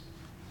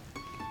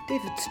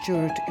David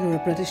Stewart, you're a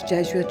British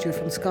Jesuit, you're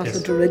from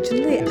Scotland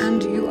originally,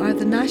 and you are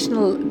the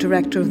National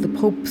Director of the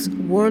Pope's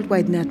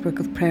Worldwide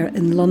Network of Prayer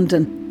in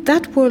London.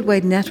 That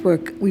worldwide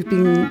network, we've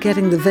been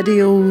getting the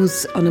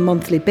videos on a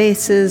monthly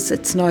basis.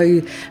 It's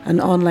now an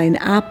online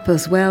app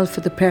as well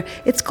for the prayer.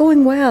 It's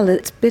going well.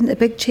 It's been a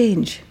big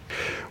change.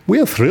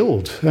 We're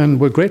thrilled and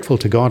we're grateful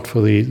to God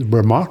for the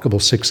remarkable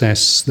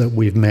success that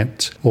we've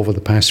met over the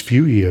past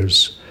few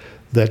years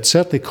that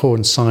certainly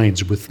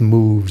coincides with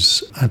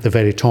moves at the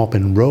very top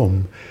in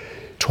Rome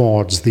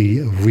towards the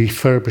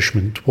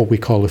refurbishment, what we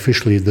call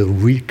officially the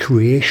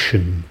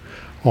recreation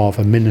of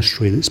a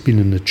ministry that's been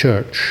in the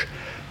church,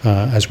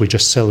 as we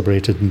just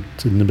celebrated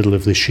in the middle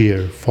of this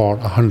year, for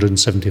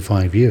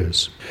 175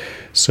 years.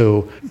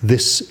 So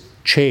this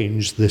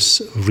change,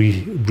 this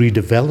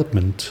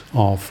redevelopment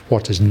of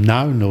what is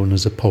now known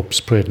as the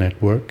Pope's Prayer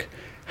Network,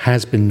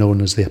 has been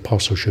known as the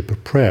Apostleship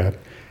of Prayer,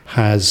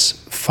 has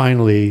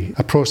finally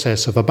a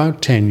process of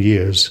about 10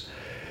 years,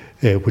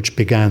 which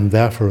began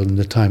therefore in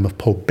the time of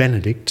Pope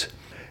Benedict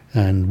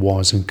and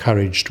was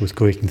encouraged with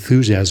great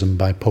enthusiasm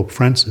by Pope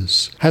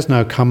Francis, has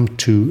now come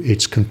to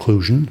its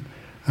conclusion,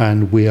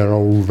 and we are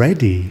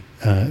already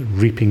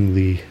reaping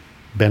the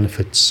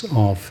benefits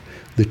of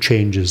the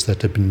changes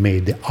that have been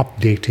made, the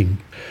updating,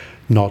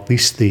 not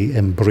least the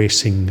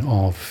embracing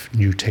of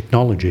new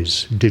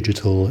technologies,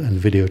 digital and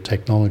video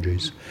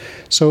technologies.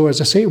 So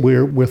as I say,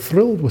 we're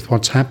thrilled with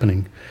what's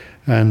happening,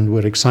 and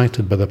we're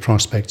excited by the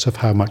prospects of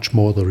how much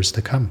more there is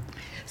to come.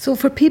 So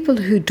for people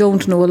who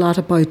don't know a lot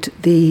about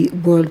the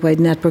Worldwide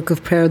Network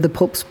of Prayer, the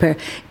Pope's Prayer,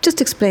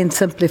 just explain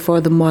simply for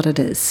them what it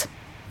is.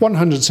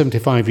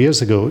 175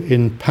 years ago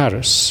in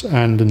Paris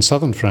and in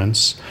southern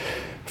France,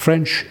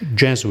 French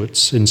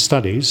Jesuits in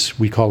studies,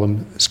 we call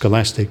them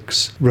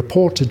scholastics,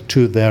 reported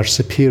to their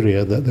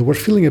superior that they were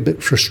feeling a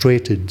bit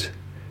frustrated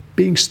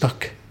being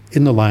stuck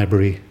in the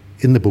library,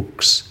 in the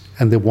books,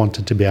 and they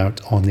wanted to be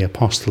out on the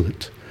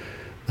apostolate.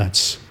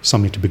 That's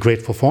something to be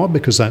grateful for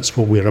because that's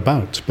what we're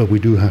about. But we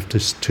do have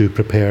to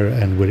prepare,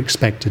 and we're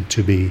expected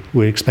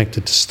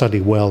to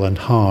study well and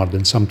hard,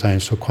 and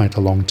sometimes for quite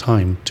a long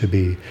time to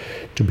be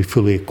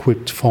fully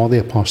equipped for the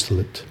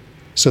apostolate.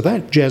 So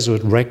that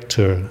Jesuit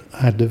rector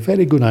had a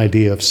very good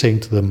idea of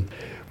saying to them,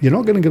 "You're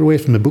not going to get away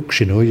from the books,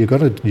 you know. You got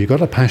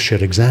to pass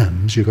your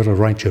exams. You got to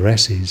write your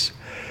essays.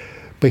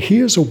 But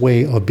here's a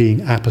way of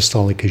being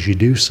apostolic as you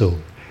do so,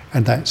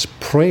 and that's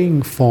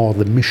praying for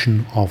the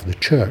mission of the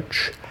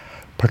church,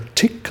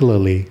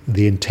 particularly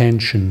the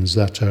intentions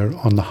that are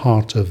on the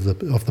heart of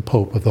the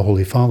Pope, of the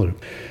Holy Father,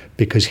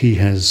 because he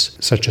has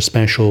such a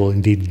special,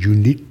 indeed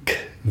unique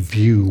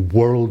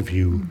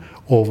worldview,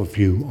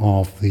 overview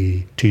of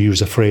to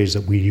use a phrase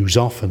that we use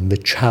often, the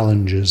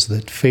challenges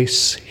that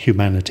face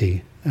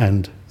humanity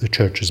and the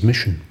church's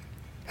mission."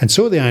 And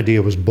so the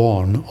idea was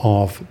born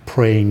of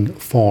praying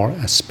for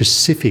a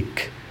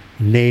specific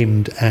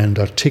named and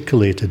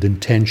articulated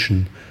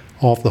intention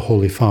of the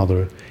Holy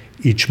Father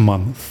each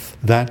month.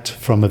 That,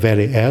 from a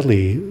very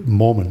early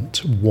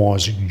moment,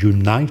 was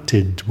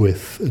united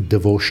with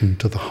devotion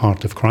to the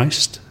heart of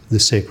Christ, the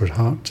Sacred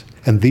Heart.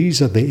 And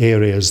these are the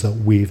areas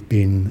that we've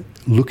been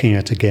looking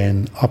at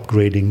again,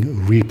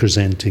 upgrading,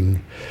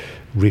 representing,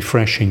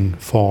 refreshing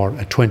for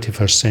a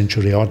 21st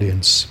century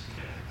audience.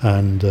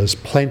 And there's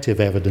plenty of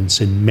evidence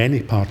in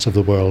many parts of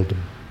the world,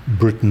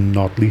 Britain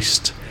not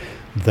least,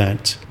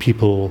 that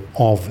people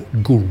of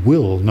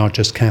goodwill, not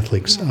just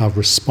Catholics, are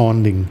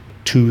responding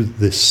to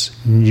this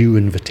new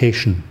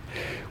invitation.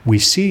 We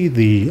see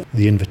the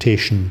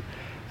invitation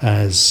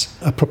as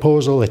a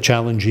proposal, a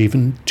challenge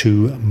even,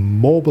 to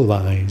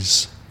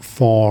mobilize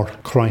for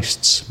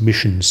Christ's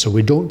mission. So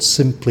we don't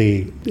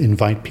simply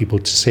invite people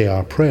to say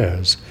our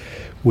prayers,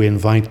 we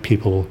invite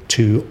people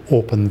to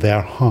open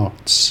their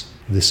hearts.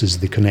 This is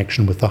the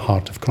connection with the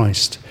heart of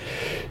Christ,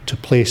 to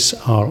place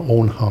our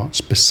own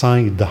hearts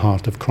beside the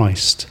heart of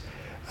Christ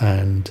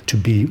and to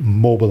be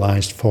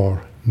mobilized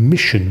for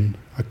mission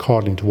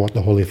according to what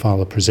the Holy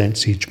Father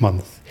presents each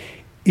month,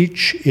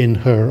 each in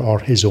her or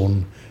his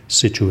own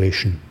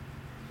situation.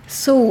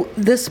 So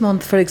this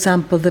month, for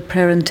example, the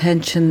prayer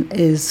intention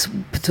is,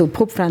 so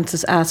Pope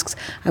Francis asks,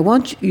 "I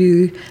want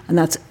you," and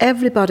that's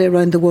everybody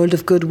around the world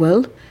of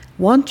goodwill,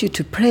 "want you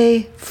to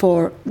pray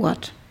for"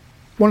 what?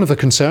 One of the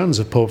concerns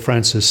of Pope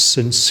Francis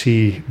since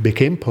he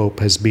became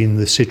Pope has been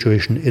the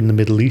situation in the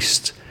Middle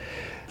East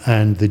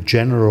and the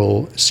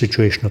general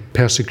situation of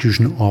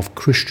persecution of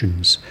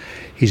Christians.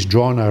 He's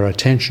drawn our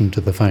attention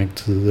to the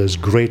fact that there's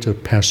greater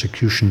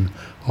persecution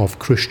of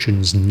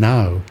Christians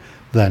now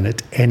than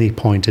at any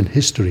point in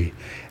history,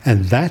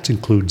 and that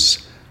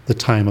includes the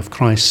time of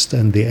Christ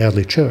and the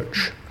early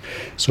church.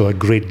 So a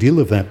great deal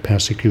of that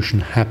persecution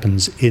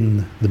happens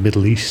in the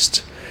Middle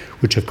East,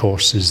 which of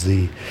course is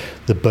the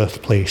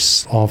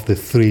birthplace of the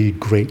three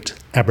great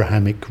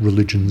Abrahamic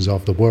religions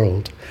of the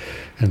world,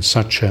 and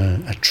such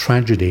a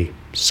tragedy,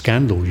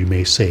 scandal you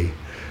may say,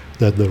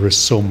 that there is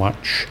so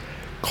much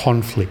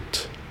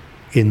conflict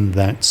in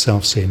that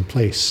selfsame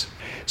place.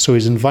 So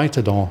he's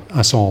invited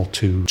us all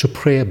to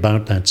pray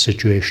about that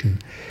situation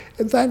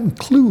That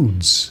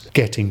includes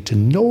getting to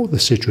know the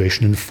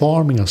situation,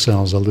 informing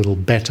ourselves a little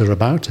better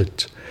about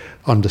it,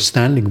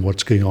 understanding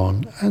what's going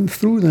on, and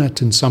through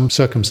that, in some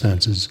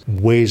circumstances,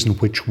 ways in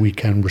which we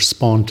can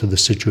respond to the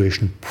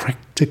situation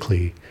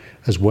practically,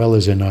 as well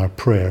as in our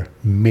prayer,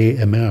 may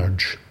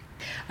emerge.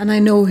 And I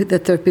know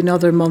that there have been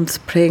other months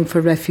praying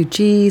for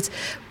refugees,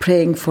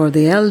 praying for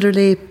the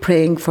elderly,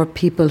 praying for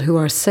people who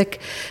are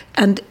sick.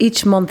 And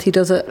each month he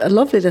does a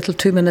lovely little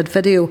 2-minute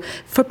video.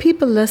 For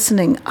people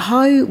listening,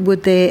 how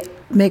would they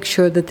make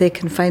sure that they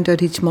can find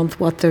out each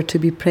month what they're to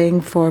be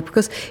praying for?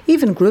 Because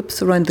even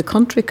groups around the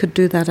country could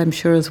do that, I'm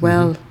sure, as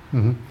well.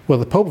 Well,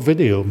 the Pope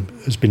video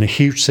has been a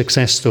huge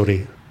success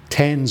story.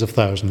 Tens of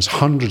thousands,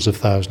 hundreds of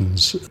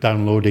thousands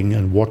downloading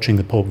and watching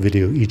the Pope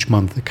video each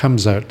month. It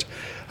comes out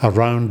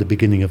around the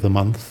beginning of the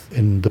month,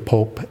 and the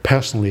Pope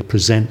personally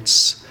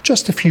presents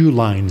just a few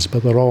lines,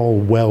 but they're all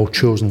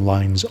well-chosen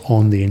lines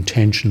on the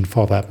intention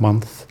for that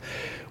month.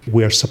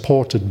 We're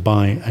supported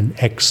by an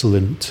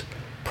excellent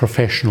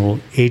professional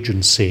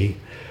agency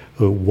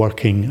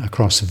working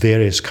across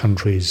various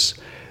countries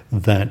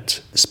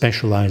that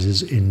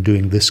specialises in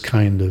doing this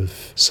kind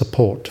of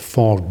support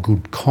for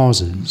good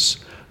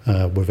causes.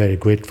 We're very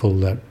grateful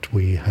that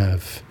we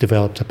have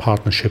developed a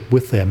partnership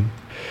with them.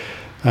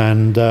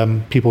 And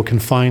people can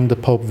find the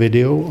Pope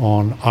video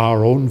on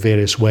our own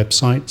various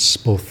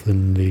websites, both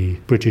in the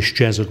British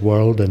Jesuit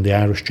world and the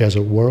Irish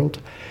Jesuit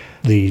world.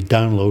 The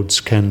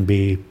downloads can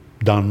be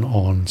done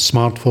on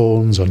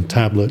smartphones, on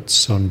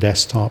tablets, on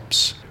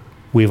desktops.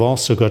 We've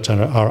also got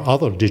our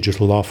other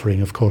digital offering,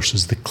 of course,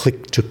 is the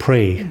Click to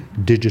Pray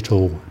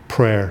digital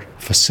prayer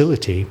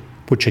facility,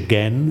 which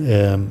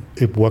again,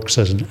 it works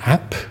as an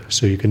app.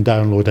 So you can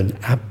download an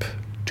app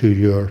to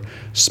your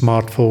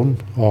smartphone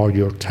or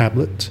your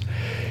tablet.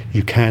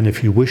 You can,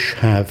 if you wish,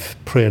 have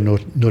prayer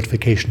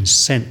notifications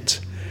sent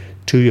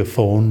to your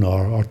phone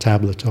or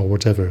tablet or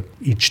whatever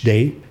each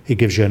day. It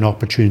gives you an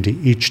opportunity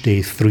each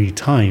day 3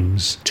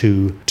 times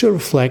to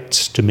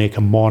reflect, to make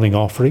a morning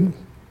offering,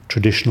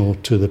 traditional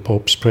to the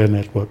Pope's Prayer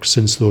Network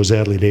since those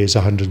early days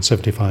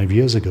 175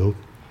 years ago,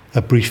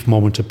 a brief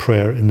moment of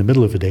prayer in the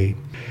middle of the day,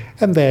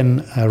 and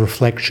then a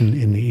reflection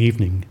in the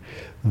evening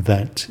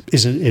that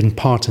is in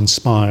part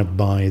inspired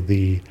by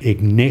the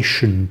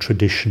Ignatian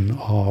tradition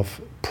of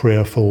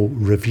prayerful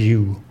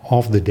review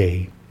of the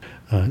day,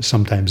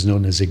 sometimes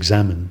known as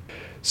examen.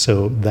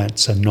 So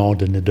that's a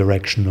nod in the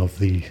direction of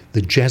the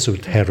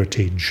Jesuit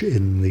heritage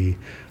in the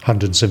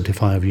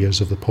 175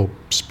 years of the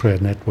Pope's Prayer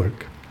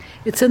Network.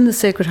 It's in the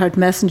Sacred Heart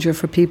Messenger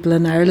for people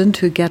in Ireland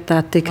who get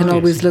that. They can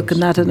always look at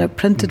that in a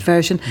printed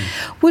version.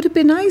 Would it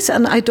be nice,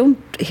 and I don't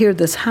hear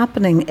this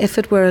happening, if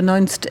it were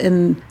announced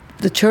in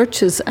the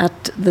churches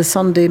at the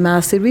Sunday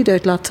Mass? They read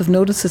out lots of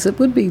notices. It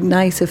would be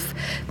nice if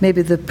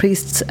maybe the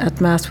priests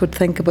at Mass would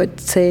think about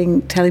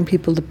telling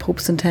people the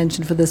Pope's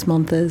intention for this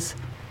month is.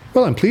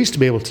 Well, I'm pleased to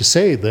be able to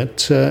say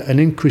that an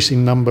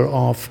increasing number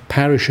of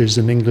parishes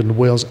in England and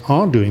Wales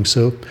are doing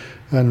so.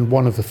 And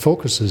one of the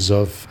focuses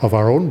of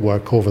our own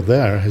work over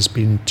there has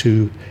been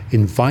to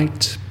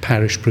invite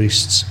parish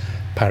priests,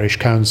 parish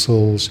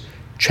councils,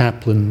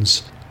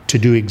 chaplains to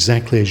do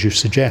exactly as you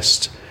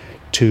suggest,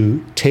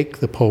 to take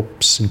the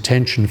Pope's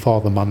intention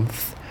for the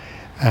month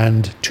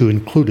and to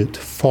include it,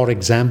 for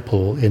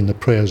example, in the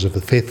prayers of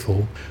the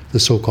faithful, the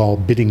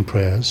so-called bidding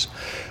prayers,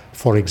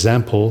 for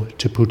example,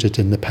 to put it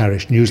in the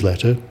parish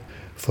newsletter,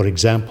 for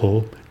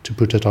example, to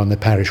put it on the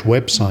parish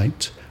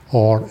website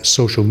or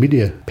social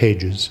media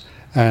pages.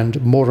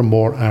 And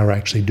more are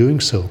actually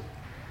doing so.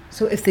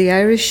 So if the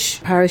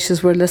Irish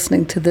parishes were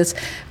listening to this,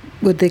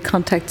 would they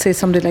contact, say,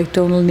 somebody like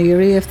Donal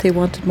Neary if they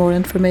wanted more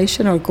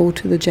information, or go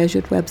to the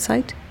Jesuit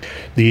website?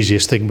 The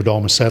easiest thing would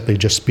almost certainly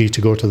just be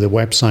to go to the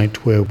website,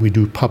 where we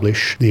do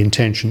publish the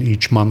intention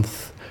each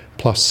month,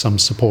 plus some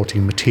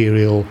supporting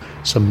material,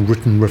 some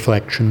written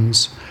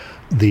reflections.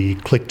 The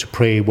Click to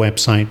Pray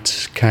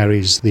website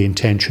carries the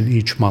intention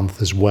each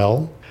month as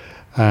well,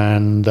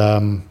 and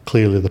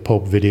clearly the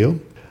Pope video.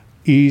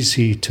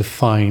 Easy to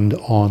find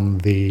on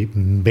the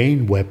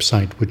main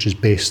website, which is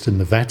based in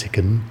the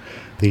Vatican,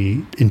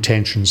 the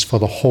intentions for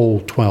the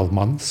whole 12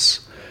 months.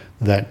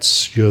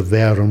 You're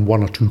there in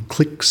 1 or 2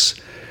 clicks,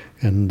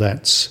 and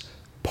that's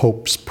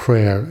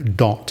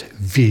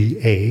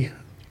popesprayer.va.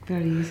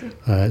 Very easy.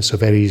 So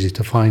very easy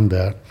to find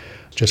there.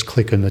 Just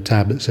click on the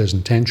tab that says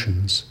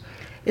intentions.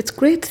 It's a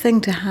great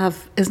thing to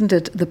have, isn't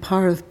it, the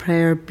power of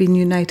prayer being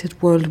united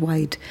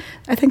worldwide.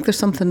 I think there's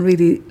something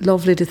really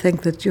lovely to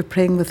think that you're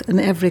praying with in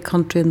every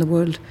country in the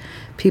world.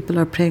 People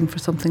are praying for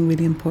something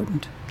really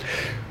important.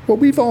 Well,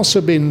 we've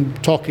also been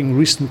talking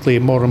recently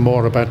more and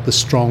more about the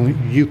strong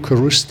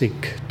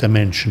Eucharistic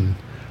dimension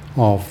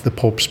of the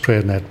Pope's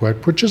Prayer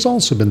Network, which has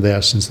also been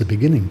there since the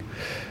beginning.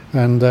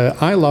 And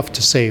I love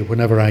to say,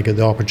 whenever I get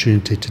the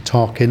opportunity to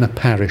talk in a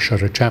parish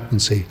or a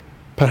chaplaincy,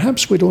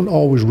 perhaps we don't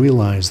always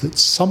realise that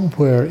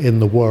somewhere in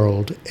the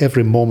world,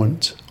 every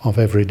moment of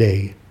every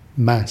day,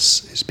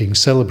 Mass is being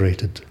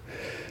celebrated.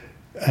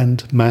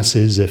 And Mass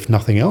is, if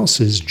nothing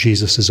else, is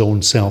Jesus'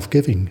 own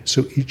self-giving.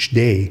 So each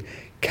day,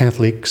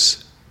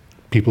 Catholics,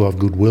 people of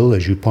goodwill,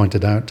 as you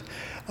pointed out,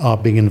 are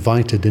being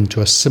invited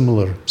into a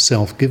similar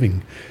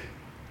self-giving,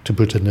 to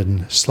put it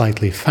in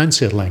slightly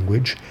fancier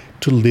language,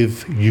 to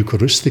live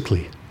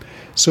Eucharistically.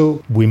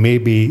 So we may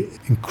be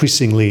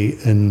increasingly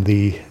in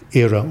the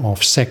era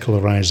of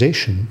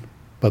secularization,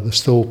 but there's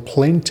still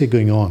plenty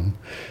going on.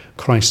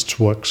 Christ's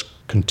works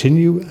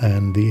continue,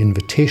 and the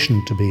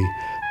invitation to be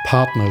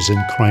partners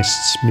in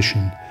Christ's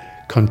mission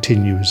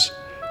continues,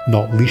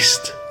 not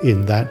least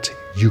in that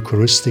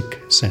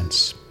Eucharistic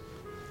sense.